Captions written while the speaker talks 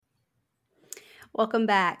Welcome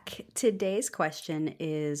back. Today's question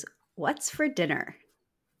is, what's for dinner?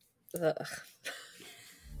 Ugh.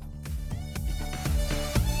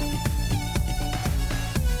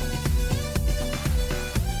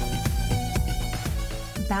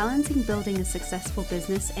 Balancing building a successful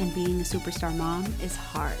business and being a superstar mom is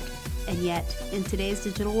hard. And yet, in today's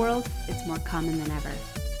digital world, it's more common than ever.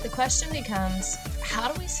 The question becomes,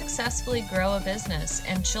 how do we successfully grow a business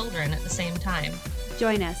and children at the same time?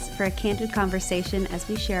 Join us for a candid conversation as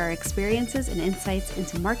we share our experiences and insights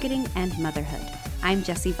into marketing and motherhood. I'm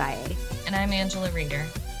Jessie Valle. And I'm Angela Reeder.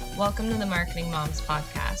 Welcome to the Marketing Moms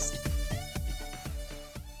Podcast.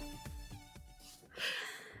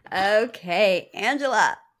 Okay,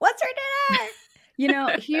 Angela, what's for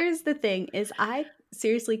dinner? Here's the thing is I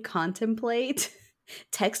seriously contemplate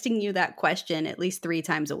texting you that question at least 3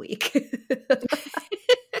 times a week.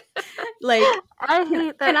 Like, I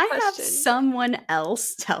hate that can I question. have someone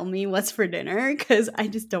else tell me what's for dinner? Because I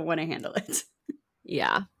just don't want to handle it.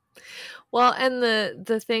 Yeah. Well, and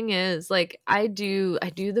the thing is, like, I do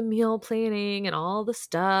the meal planning and all the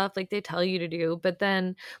stuff like they tell you to do, but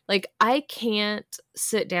then like I can't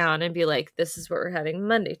sit down and be like, this is what we're having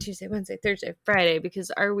Monday, Tuesday, Wednesday, Thursday, Friday,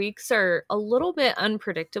 because our weeks are a little bit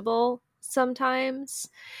unpredictable sometimes.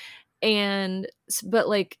 But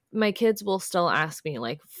like my kids will still ask me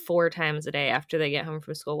like 4 times a day after they get home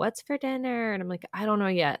from school, what's for dinner? And I'm like, I don't know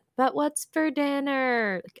yet, but what's for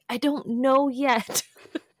dinner? Like, I don't know yet.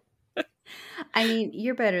 I mean,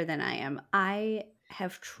 you're better than I am. I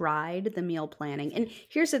have tried the meal planning. And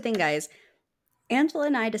here's the thing, guys. Angela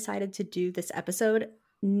and I decided to do this episode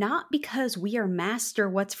not because we are master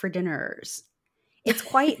what's for dinners. It's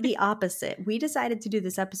quite the opposite. We decided to do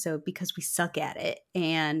this episode because we suck at it.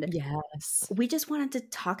 And Yes. we just wanted to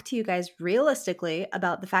talk to you guys realistically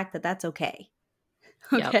about the fact that that's okay.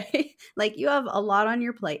 Okay. Yep. Like, you have a lot on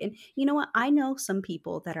your plate. And you know what? I know some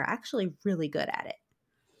people that are actually really good at it.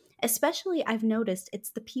 Especially, I've noticed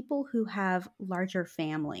it's the people who have larger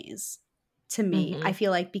families. To me, I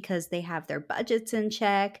feel like because they have their budgets in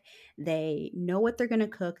check, they know what they're going to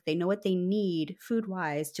cook, they know what they need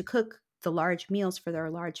food-wise to cook the large meals for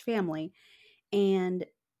their large family. And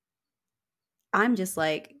I'm just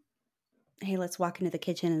like, hey, let's walk into the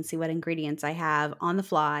kitchen and see what ingredients I have on the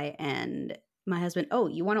fly. And my husband, oh,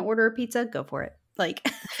 you want to order a pizza? Go for it. Like,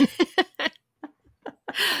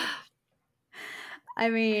 I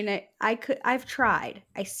mean, I've tried.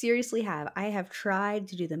 I seriously have. I have tried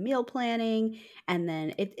to do the meal planning, and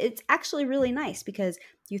then it's actually really nice because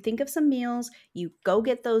you think of some meals, you go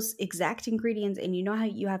get those exact ingredients, and you know how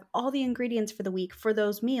you have all the ingredients for the week for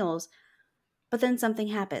those meals, but then something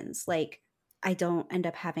happens. Like, I don't end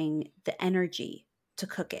up having the energy to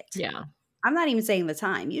cook it. Yeah. I'm not even saying the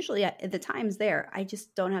time. Usually the time's there. I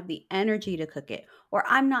just don't have the energy to cook it, or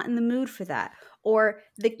I'm not in the mood for that, or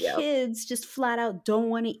the kids just flat out don't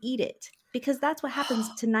want to eat it, because that's what happens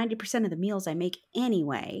to 90% of the meals I make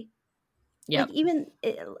anyway. Yeah. Like, even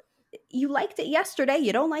you liked it yesterday,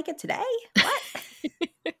 you don't like it today?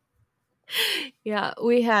 What? Yeah,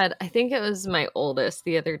 I think it was my oldest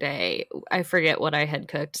the other day. I forget what I had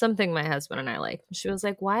cooked, something my husband and I liked. She was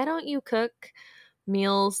like, why don't you cook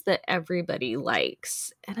meals that everybody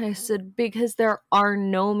likes? And I said, because there are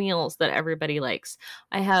no meals that everybody likes.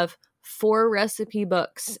 I have 4 recipe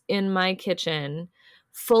books in my kitchen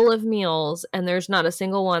full of meals, and there's not a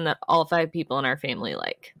single one that all 5 people in our family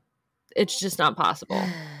like. It's just not possible.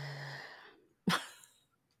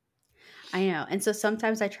 I know. And so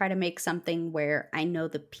sometimes I try to make something where I know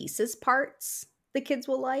the pieces parts the kids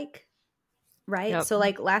will like, right? Yep. So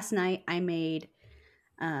like last night I made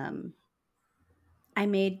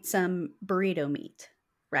some burrito meat,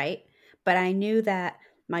 right? But I knew that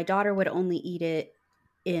my daughter would only eat it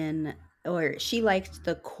or she liked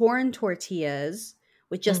the corn tortillas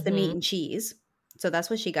with just the meat and cheese. So that's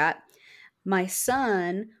what she got. My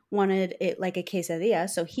son wanted it like a quesadilla,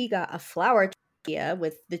 so he got a flour tortilla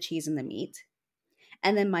with the cheese and the meat.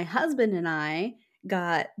 And then my husband and I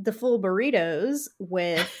got the full burritos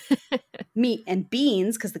with meat and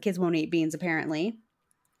beans, because the kids won't eat beans apparently.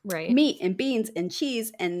 Right. Meat and beans and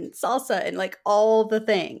cheese and salsa and like all the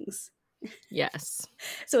things. Yes.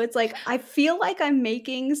 So it's like, I feel like I'm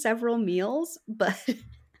making several meals, but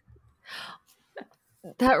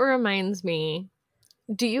that reminds me,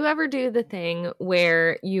 do you ever do the thing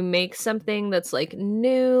where you make something that's like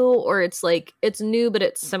new, or it's like it's new but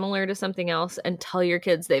it's similar to something else, and tell your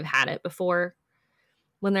kids they've had it before?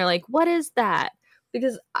 When they're like, what is that?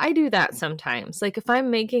 Because I do that sometimes. Like if I'm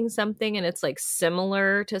making something and it's like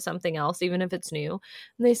similar to something else, even if it's new,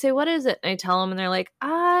 and they say, "What is it?" And I tell them and they're like,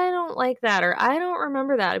 "I don't like that," or "I don't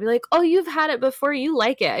remember that." I'd be like, "Oh, you've had it before. You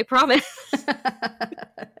like it. I promise."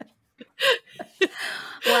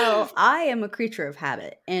 Well, I am a creature of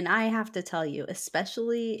habit, and I have to tell you,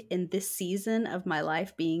 especially in this season of my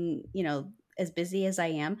life being, as busy as I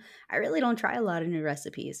am, I really don't try a lot of new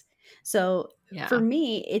recipes. So, for Yeah.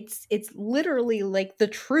 me, it's literally like the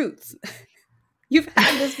truth. You've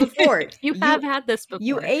had this before. You You have had this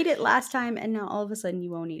you before. ate it last time and now all of a sudden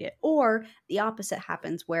you won't eat it. Or the opposite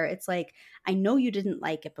happens where it's like, I know you didn't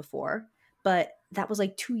like it before, but that was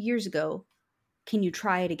like 2 years ago. Can you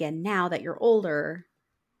try it again now that you're older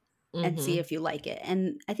and see Mhm. if you like it?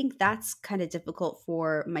 And I think that's kind of difficult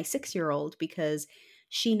for my 6-year-old because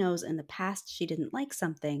she knows in the past she didn't like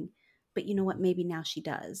something, but you know what? Maybe now she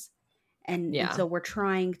does. And Yeah. so we're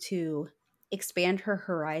trying to expand her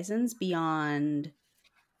horizons beyond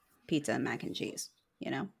pizza and mac and cheese,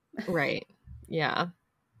 you know? Right. Yeah.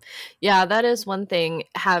 Yeah, that is one thing.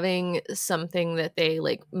 Having something that they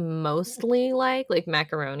like mostly like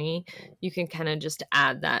macaroni, you can kind of just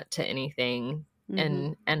add that to anything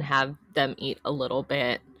Hmm. and have them eat a little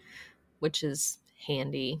bit, which is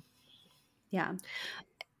handy. Yeah.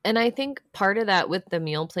 And I think part of that with the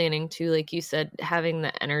meal planning too, like you said, having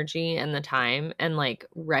the energy and the time and like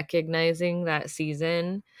recognizing that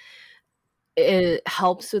season, it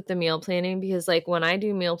helps with the meal planning because like when I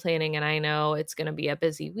do meal planning and I know it's going to be a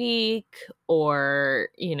busy week or,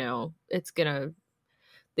 it's going to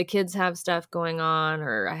the kids have stuff going on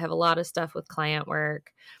or I have a lot of stuff with client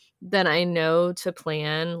work, then I know to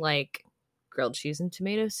plan like grilled cheese and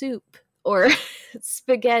tomato soup or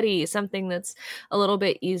spaghetti, something that's a little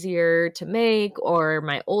bit easier to make or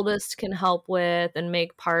my oldest can help with and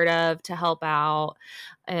make part of to help out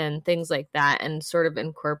and things like that and sort of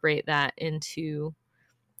incorporate that into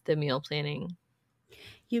the meal planning.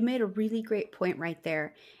 You made a really great point right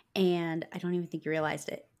there. And I don't even think you realized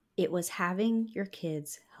it. It was having your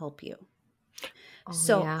kids help you. Oh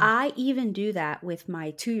So yeah. I even do that with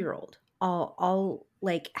my 2-year-old. I'll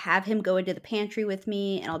like have him go into the pantry with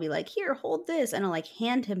me and I'll be like, here, hold this. And I'll like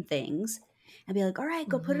hand him things and be like, all right,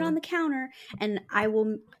 go put it on Mhm. the counter. And I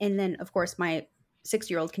will, and then of course my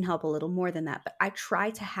 6-year-old can help a little more than that. But I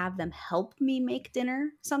try to have them help me make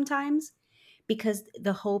dinner sometimes because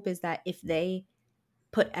the hope is that if they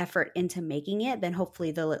put effort into making it, then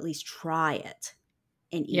hopefully they'll at least try it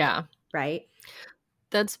and eat it, Yeah. right?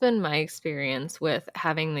 That's been my experience with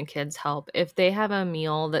having the kids help. If they have a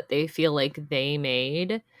meal that they feel like they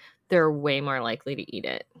made, they're way more likely to eat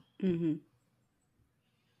it. Hmm.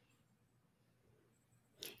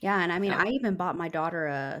 Yeah, and I mean, Yep. I even bought my daughter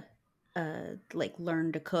a like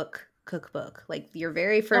learn to cook cookbook, like your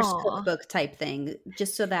very first Aw. cookbook type thing,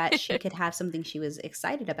 just so that she could have something she was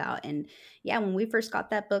excited about. And yeah, when we first got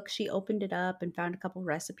that book, she opened it up and found a couple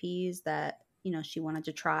recipes that, she wanted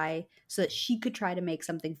to try so that she could try to make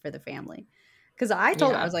something for the family. Because I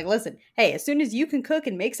told her, I Yeah. was like, listen, hey, as soon as you can cook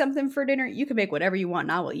and make something for dinner, you can make whatever you want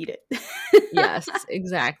and I will eat it. Yes,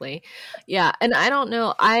 exactly. Yeah, and I don't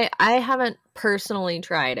know, I haven't personally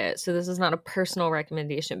tried it, so this is not a personal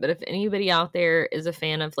recommendation, but if anybody out there is a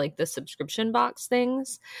fan of like the subscription box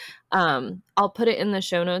things, I'll put it in the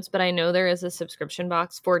show notes, but I know there is a subscription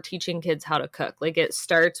box for teaching kids how to cook. Like it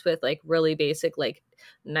starts with like really basic like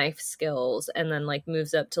knife skills and then like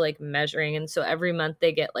moves up to like measuring, and so every month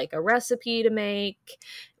they get like a recipe to make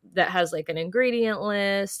that has like an ingredient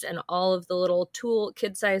list and all of the little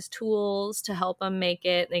kid-sized tools to help them make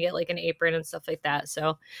it. They get like an apron and stuff like that.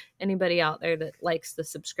 So anybody out there that likes the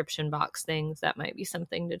subscription box things, that might be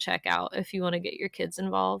something to check out if you want to get your kids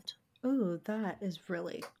involved. Ooh, that is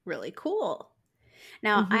really, really cool.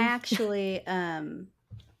 Now, I Hmm. actually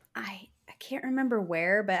I can't remember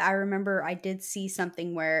where, but I remember I did see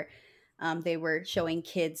something where they were showing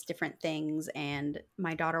kids different things, and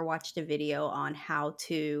my daughter watched a video on how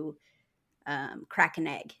to crack an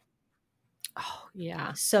egg. Oh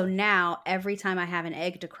yeah. So now every time I have an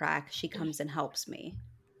egg to crack, she comes and helps me.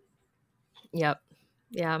 Yep.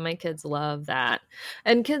 Yeah, my kids love that.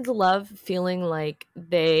 And kids love feeling like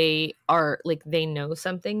they are like they know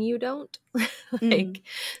something you don't. Hmm. Like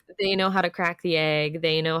they know how to crack the egg,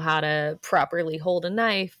 they know how to properly hold a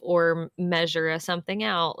knife or measure something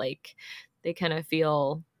out. Like they kind of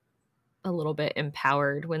feel a little bit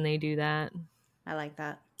empowered when they do that. I like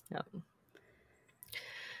that. Yep.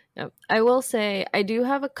 Yep. I will say I do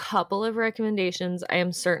have a couple of recommendations. I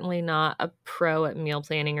am certainly not a pro at meal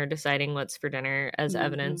planning or deciding what's for dinner, as Mm-hmm.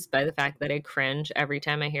 evidenced by the fact that I cringe every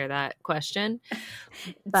time I hear that question.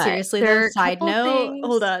 But Seriously though, there are a side couple note,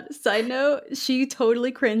 hold things. on. Side note, she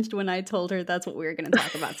totally cringed when I told her that's what we were going to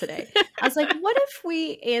talk about today. I was like, what if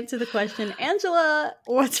we answer the question, Angela,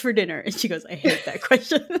 what's for dinner? And she goes, I hate that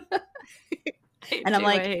question. I And I'm do. I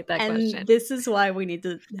like, hate that and question. this is why we need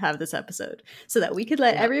to have this episode so that we could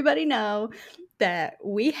let Yep. everybody know that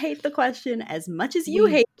we hate the question as much as you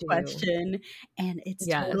We hate the do. question, and it's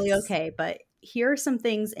totally Yes. okay. But here are some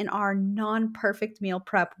things in our non-perfect meal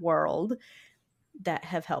prep world that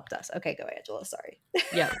have helped us. Okay, go Angela, sorry.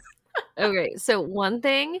 Yep. Okay, so one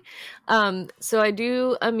thing, so I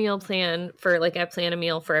do a meal plan for, like, I plan a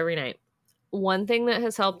meal for every night. One thing that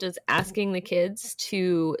has helped is asking the kids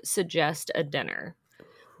to suggest a dinner.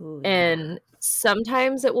 Ooh, yeah. And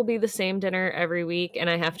sometimes it will be the same dinner every week, and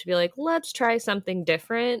I have to be like, let's try something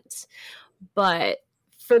different. But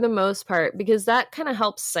for the most part, because that kind of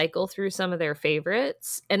helps cycle through some of their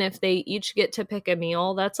favorites. And if they each get to pick a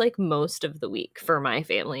meal, that's like most of the week for my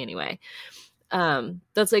family anyway.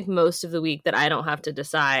 That's like most of the week that I don't have to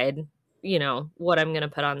decide, what I'm going to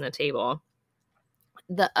put on the table.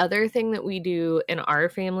 The other thing that we do in our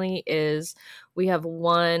family is we have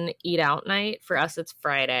one eat out night. For us, it's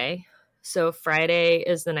Friday. So Friday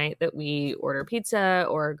is the night that we order pizza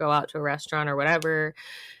or go out to a restaurant or whatever,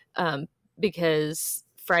 because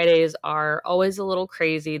Fridays are always a little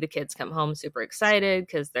crazy. The kids come home super excited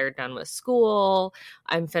because they're done with school.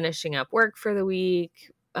 I'm finishing up work for the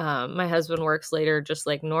week. My husband works later just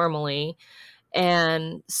like normally.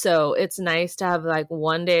 And so it's nice to have like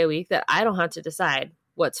one day a week that I don't have to decide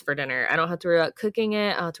what's for dinner. I don't have to worry about cooking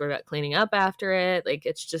it. I don't have to worry about cleaning up after it. Like,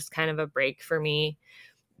 it's just kind of a break for me.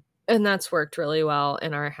 And that's worked really well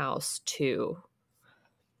in our house too.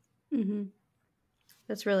 Mm-hmm.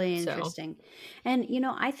 That's really So, interesting. And,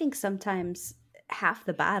 I think sometimes half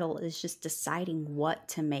the battle is just deciding what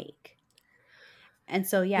to make. And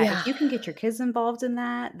so, yeah, if yeah. you can get your kids involved in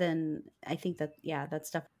that, then I think that, yeah, that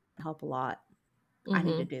stuff can help a lot. I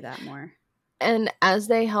need to Mm-hmm. do that more. And as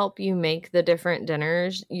they help you make the different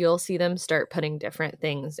dinners, you'll see them start putting different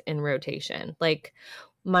things in rotation. Like,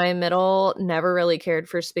 my middle never really cared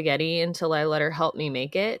for spaghetti until I let her help me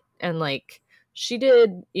make it. And like, she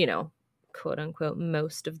did, quote unquote,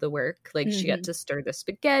 most of the work. Like, she got Mm-hmm. to stir the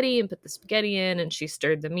spaghetti and put the spaghetti in, and she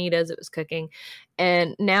stirred the meat as it was cooking.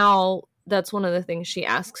 And now that's one of the things she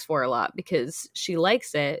asks for a lot because she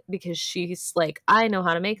likes it, because she's like, I know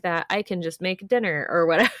how to make that. I can just make dinner or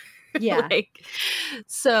whatever. Yeah. Like,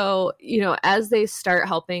 so, as they start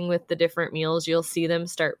helping with the different meals, you'll see them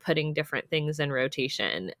start putting different things in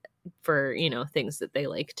rotation for, things that they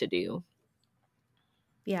like to do.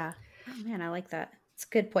 Yeah. Oh man, I like that. It's a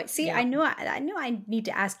good point. See, Yeah. I know I need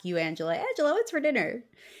to ask you, Angela. Angela, what's for dinner?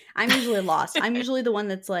 I'm usually lost. I'm usually the one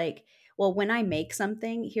that's like, well, when I make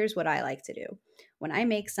something, here's what I like to do. When I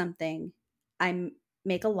make something,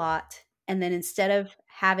 make a lot, and then instead of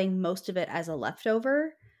having most of it as a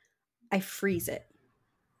leftover, I freeze it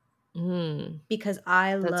because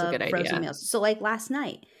I That's a love good frozen idea. meals. So like last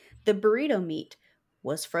night, the burrito meat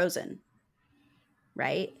was frozen,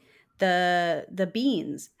 right? The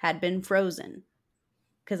beans had been frozen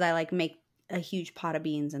because I like make a huge pot of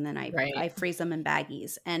beans and then I Right. freeze them in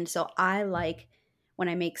baggies. And so I like when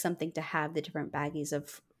I make something to have the different baggies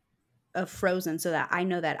of frozen so that I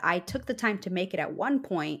know that I took the time to make it at one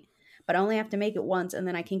point, but I only have to make it once and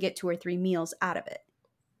then I can get 2 or 3 meals out of it.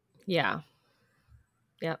 Yeah.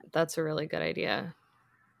 Yep. That's a really good idea.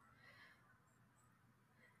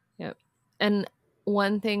 Yep. And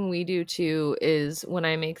one thing we do too is when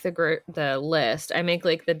I make the list, I make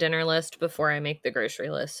like the dinner list before I make the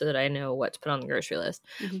grocery list so that I know what to put on the grocery list.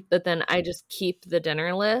 Mm-hmm. But then I just keep the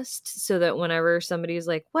dinner list so that whenever somebody's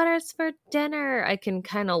like, "What is for dinner?" I can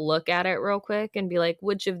kind of look at it real quick and be like,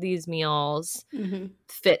 "Which of these meals Mm-hmm.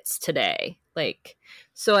 fits today?" Like,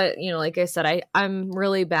 so like I said, I'm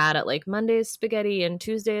really bad at like Monday's spaghetti and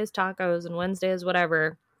Tuesday is tacos and Wednesday is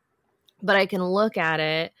whatever. But I can look at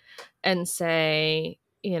it and say,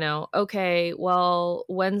 okay, well,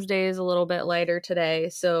 Wednesday is a little bit lighter today,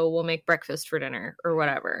 so we'll make breakfast for dinner or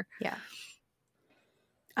whatever. Yeah.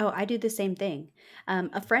 Oh, I do the same thing.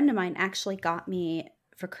 A friend of mine actually got me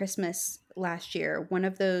for Christmas last year one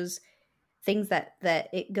of those things that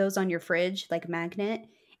it goes on your fridge like a magnet,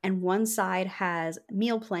 and one side has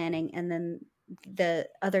meal planning and then the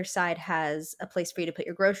other side has a place for you to put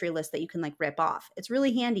your grocery list that you can like rip off. It's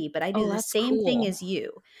really handy, but I do Oh, the that's same thing cool. as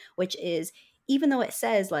you, which is even though it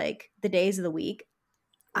says like the days of the week,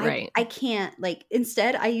 Right. I can't, like,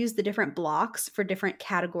 instead I use the different blocks for different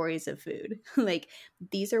categories of food. Like,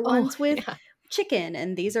 these are Oh, ones with yeah. chicken,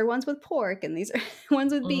 and these are ones with pork, and these are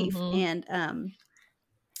ones with beef. Mhm.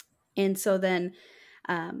 And so then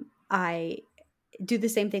I do the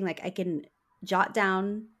same thing. Like, I can jot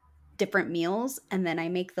down different meals, and then I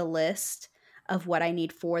make the list of what I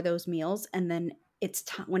need for those meals, and then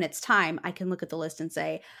when it's time, I can look at the list and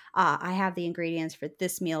say, I have the ingredients for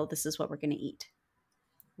this meal. This is what we're going to eat.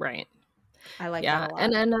 Right. I like that Yeah. a lot.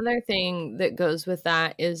 And another thing that goes with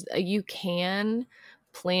that is you can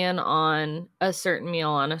plan on a certain meal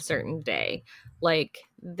on a certain day. Like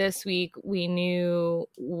this week, we knew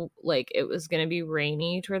like it was going to be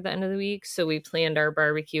rainy toward the end of the week. So we planned our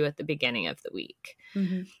barbecue at the beginning of the week.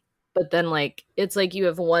 Mm-hmm. But then, like, it's like you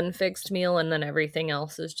have one fixed meal and then everything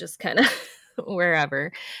else is just kind of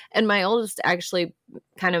wherever. And my oldest actually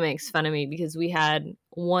kind of makes fun of me because we had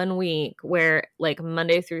one week where, like,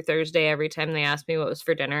 Monday through Thursday, every time they asked me what was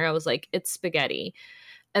for dinner, I was like, it's spaghetti.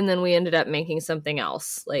 And then we ended up making something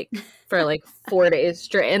else, like, for like 4 days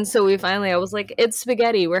straight. And so I was like, it's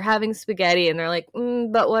spaghetti. We're having spaghetti. And they're like,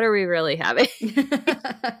 but what are we really having?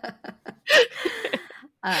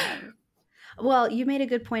 Well, you made a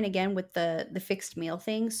good point again with the fixed meal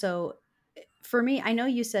thing. So for me, I know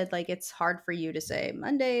you said like it's hard for you to say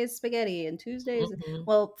Monday is spaghetti and Tuesdays. Mhm.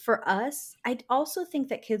 Well, for us, I also think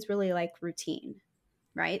that kids really like routine,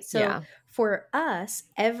 right? So Yeah. for us,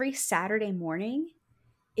 every Saturday morning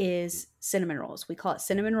is cinnamon rolls. We call it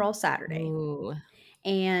Cinnamon Roll Saturday. Ooh.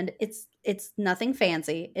 And it's nothing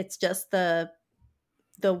fancy. It's just the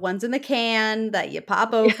ones in the can that you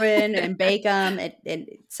pop open and bake them. And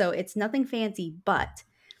so it's nothing fancy, but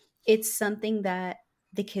it's something that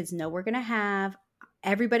the kids know we're going to have.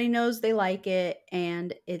 Everybody knows they like it,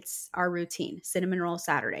 and it's our routine, Cinnamon Roll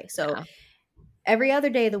Saturday. So Yeah. every other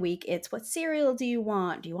day of the week, it's what cereal do you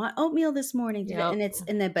want? Do you want oatmeal this morning?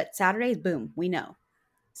 Yep. But Saturdays, boom, we know.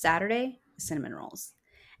 Saturday, cinnamon rolls.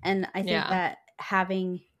 And I think Yeah. that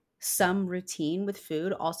having some routine with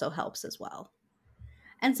food also helps as well.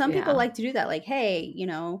 And some people Yeah. like to do that. Like, hey,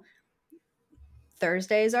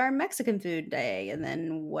 Thursdays are Mexican food day, and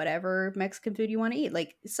then whatever Mexican food you want to eat.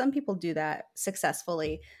 Like, some people do that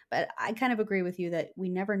successfully, but I kind of agree with you that we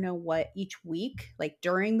never know what each week, like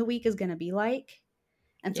during the week, is going to be like.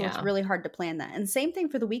 And so it's Yeah. really hard to plan that. And same thing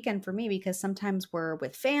for the weekend for me, because sometimes we're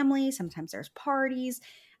with family, sometimes there's parties,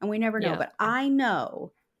 and we never know. Yeah. But I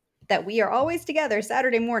know that we are always together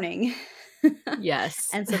Saturday morning.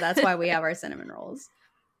 Yes. And so that's why we have our cinnamon rolls.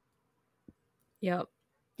 Yep.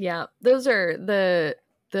 Yeah. Those are the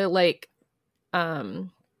like the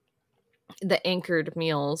anchored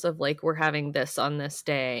meals of like we're having this on this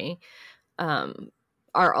day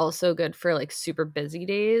are also good for like super busy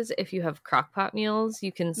days. If you have crock pot meals,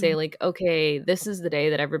 you can say like, okay, this is the day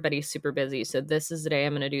that everybody's super busy, so this is the day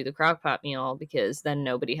I'm going to do the crock pot meal, because then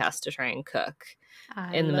nobody has to try and cook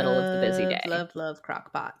in the middle of the busy day. Love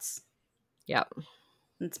crock pots. Yep.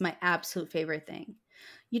 It's my absolute favorite thing.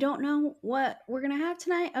 You don't know what we're going to have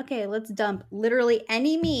tonight? Okay, let's dump literally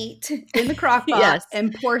any meat in the crock pot Yes.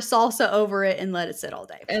 and pour salsa over it and let it sit all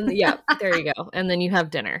day. And yeah, there you go. And then you have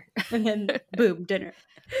dinner. And then boom, dinner.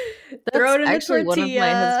 That's Throw it in actually the one of my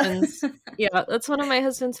tortilla. husband's that's one of my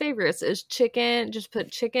husband's favorites is chicken. Just put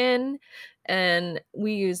chicken, and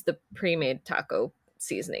we use the pre-made taco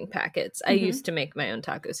seasoning packets. I used to make my own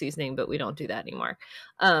taco seasoning, but we don't do that anymore.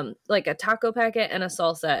 Like a taco packet and a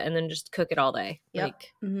salsa, and then just cook it all day. Yep.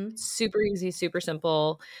 Like super easy, super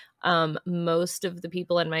simple. Most of the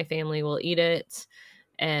people in my family will eat it,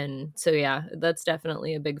 and so yeah, that's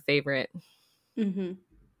definitely a big favorite.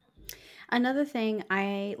 Another thing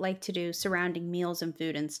I like to do surrounding meals and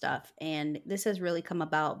food and stuff, and this has really come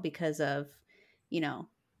about because of,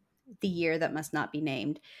 the year that must not be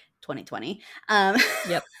named, 2020.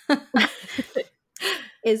 Yep.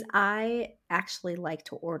 Is I actually like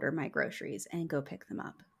to order my groceries and go pick them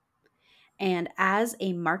up. And as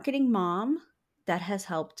a marketing mom, that has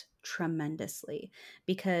helped tremendously,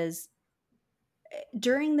 because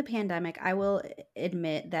during the pandemic, I will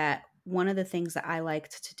admit that one of the things that I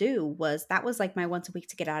liked to do was like my once a week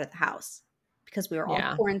to get out of the house, because we were all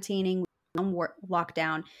quarantining, on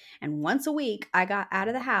lockdown. And once a week, I got out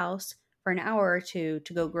of the house for an hour or two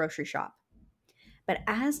to go grocery shop. But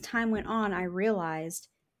as time went on, I realized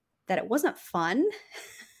that it wasn't fun.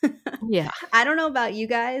 Yeah. I don't know about you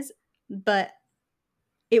guys, but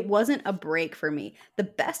it wasn't a break for me. The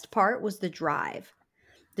best part was the drive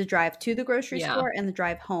to the grocery store and the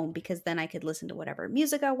drive home, because then I could listen to whatever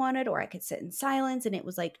music I wanted, or I could sit in silence, and it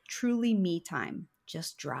was like truly me time.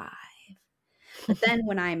 Just drive. But then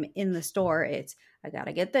when I'm in the store, it's, I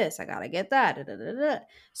gotta get this, I gotta get that. Da, da, da, da.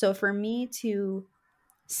 So for me to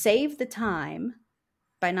save the time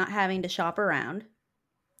by not having to shop around,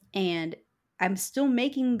 and I'm still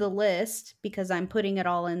making the list because I'm putting it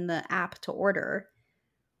all in the app to order,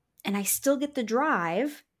 and I still get the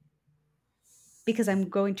drive because I'm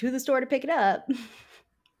going to the store to pick it up.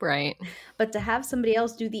 Right. But to have somebody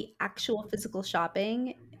else do the actual physical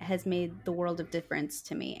shopping has made the world of difference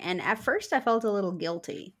to me. And at first I felt a little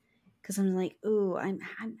guilty because I'm like, ooh, I'm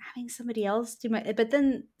having somebody else do my, but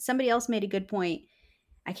then somebody else made a good point.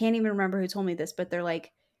 I can't even remember who told me this, but they're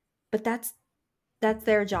like, but that's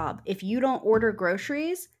their job. If you don't order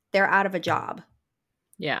groceries, they're out of a job.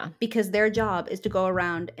 Yeah. Because their job is to go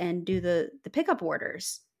around and do the pickup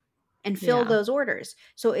orders and fill those orders.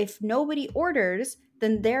 So if nobody orders,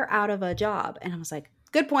 then they're out of a job. And I was like,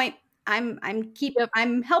 good point. I'm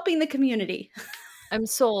helping the community. I'm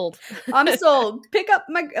sold. I'm sold. Pick out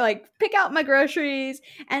my groceries.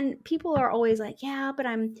 And people are always like, yeah, but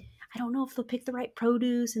I don't know if they'll pick the right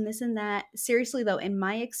produce and this and that. Seriously though, in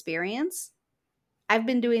my experience, I've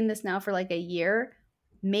been doing this now for like a year.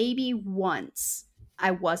 Maybe once I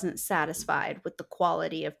wasn't satisfied with the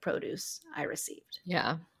quality of produce I received.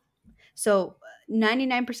 Yeah. So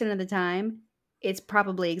 99% of the time, it's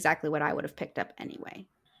probably exactly what I would have picked up anyway.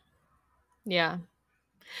 Yeah.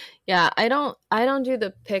 Yeah, I don't do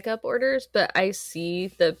the pickup orders, but I see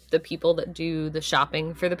the people that do the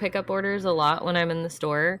shopping for the pickup orders a lot when I'm in the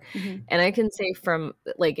store. Mm-hmm. And I can say from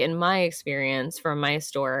like in my experience from my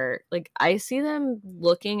store, like I see them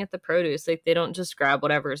looking at the produce, like they don't just grab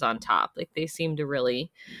whatever's on top. Like they seem to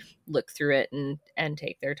really look through it and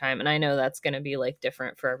take their time. And I know that's going to be like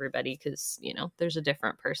different for everybody because, you know, there's a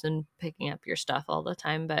different person picking up your stuff all the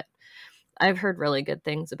time, but I've heard really good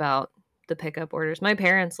things about the pickup orders. My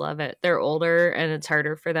parents love it. They're older and it's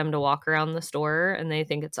harder for them to walk around the store, and they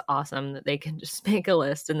think it's awesome that they can just make a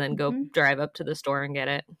list and then go drive up to the store and get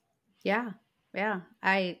it. Yeah. Yeah.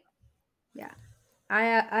 I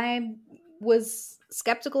was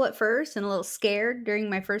skeptical at first and a little scared during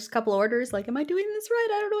my first couple orders. Like, am I doing this right?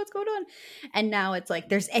 I don't know what's going on. And now it's like,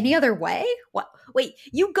 there's any other way? What? Wait,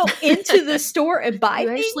 you go into the store and buy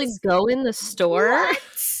things? You actually go in the store?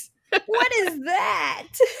 What is that?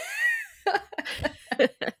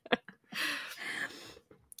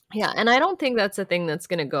 Yeah, and I don't think that's a thing that's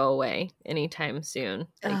going to go away anytime soon.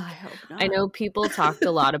 Like, I hope not. I know people talked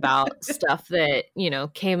a lot about stuff that, you know,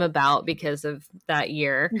 came about because of that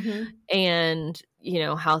year, and, you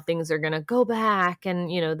know, how things are going to go back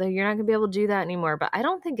and, you know, you're not going to be able to do that anymore. But I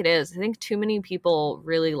don't think it is. I think too many people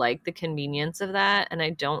really like the convenience of that, and I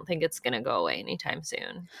don't think it's going to go away anytime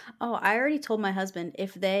soon. Oh, I already told my husband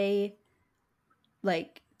if they,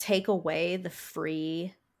 like, take away the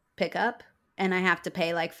free pickup and I have to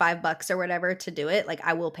pay like $5 or whatever to do it, like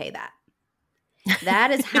I will pay that. That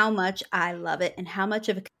is how much I love it and how much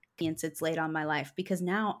of a convenience it's laid on my life, because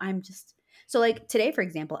now I'm just so like today, for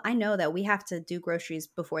example, I know that we have to do groceries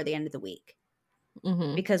before the end of the week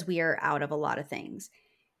because we are out of a lot of things.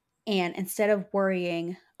 And instead of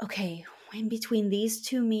worrying, okay, in between these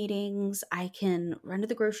two meetings, I can run to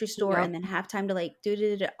the grocery store and then have time to like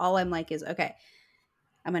do. All I'm like is, okay,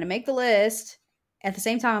 I'm going to make the list at the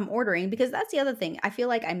same time I'm ordering, because that's the other thing. I feel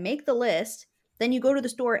like I make the list, then you go to the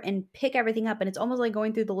store and pick everything up, and it's almost like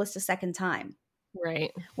going through the list a second time.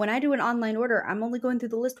 Right. When I do an online order, I'm only going through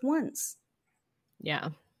the list once. Yeah.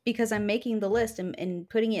 Because I'm making the list and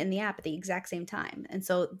putting it in the app at the exact same time. And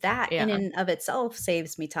so that in and of itself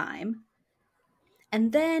saves me time.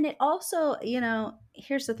 And then it also, you know,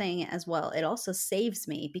 here's the thing as well. It also saves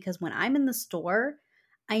me because when I'm in the store,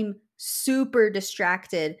 I'm super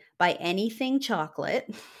distracted by anything chocolate.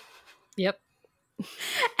 Yep.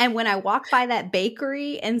 And when I walk by that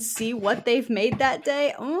bakery and see what they've made that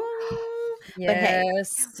day, yes. But hey,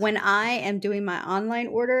 when I am doing my online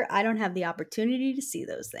order, I don't have the opportunity to see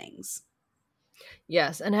those things.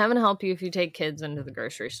 Yes, and heaven help you if you take kids into the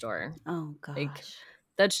grocery store. Oh, gosh. Like,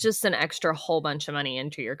 that's just an extra whole bunch of money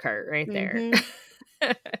into your cart right there.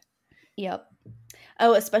 Yep.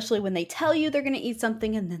 Oh, especially when they tell you they're going to eat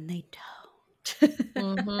something and then they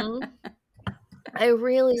don't. I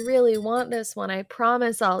really, really want this one. I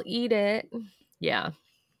promise I'll eat it. Yeah.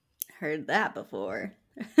 Heard that before.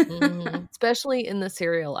 Especially in the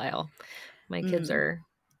cereal aisle. My kids are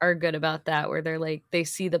good about that, where they're like, they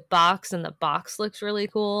see the box and the box looks really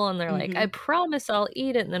cool. And they're like, I promise I'll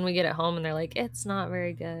eat it. And then we get it home and they're like, it's not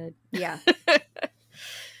very good. Yeah.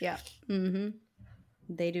 Yeah.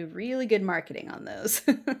 They do really good marketing on those.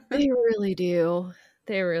 They really do.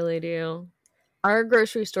 They really do. Our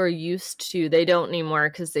grocery store used to, they don't anymore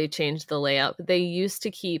because they changed the layout, but they used to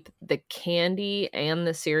keep the candy and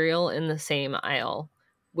the cereal in the same aisle,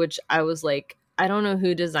 which I was like, I don't know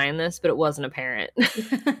who designed this, but it wasn't apparent.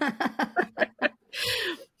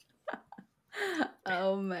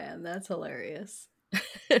 Oh man, that's hilarious.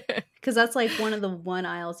 Because that's like one of the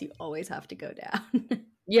aisles you always have to go down.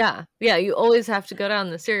 Yeah, you always have to go down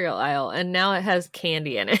the cereal aisle, and now it has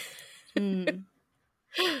candy in it.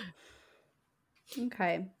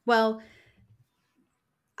 Okay. Well,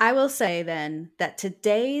 I will say then that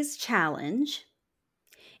today's challenge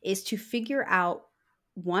is to figure out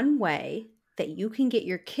one way that you can get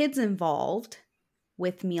your kids involved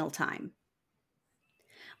with mealtime.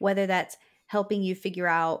 Whether that's helping you figure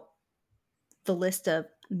out the list of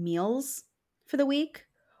meals for the week,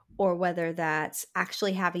 or whether that's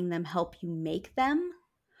actually having them help you make them,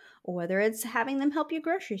 or whether it's having them help you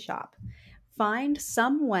grocery shop. Find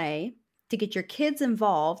some way to get your kids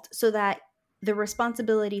involved so that the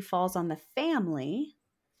responsibility falls on the family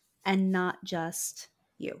and not just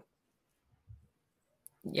you.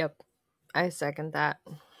 Yep, I second that.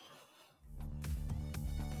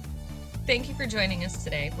 Thank you for joining us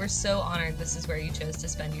today. We're so honored this is where you chose to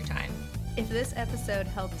spend your time. If this episode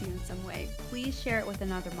helped you in some way, please share it with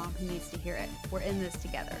another mom who needs to hear it. We're in this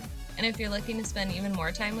together. And if you're looking to spend even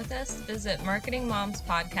more time with us, visit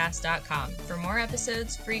marketingmomspodcast.com for more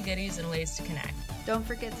episodes, free goodies, and ways to connect. Don't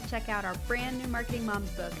forget to check out our brand new Marketing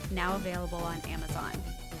Moms book, now available on Amazon.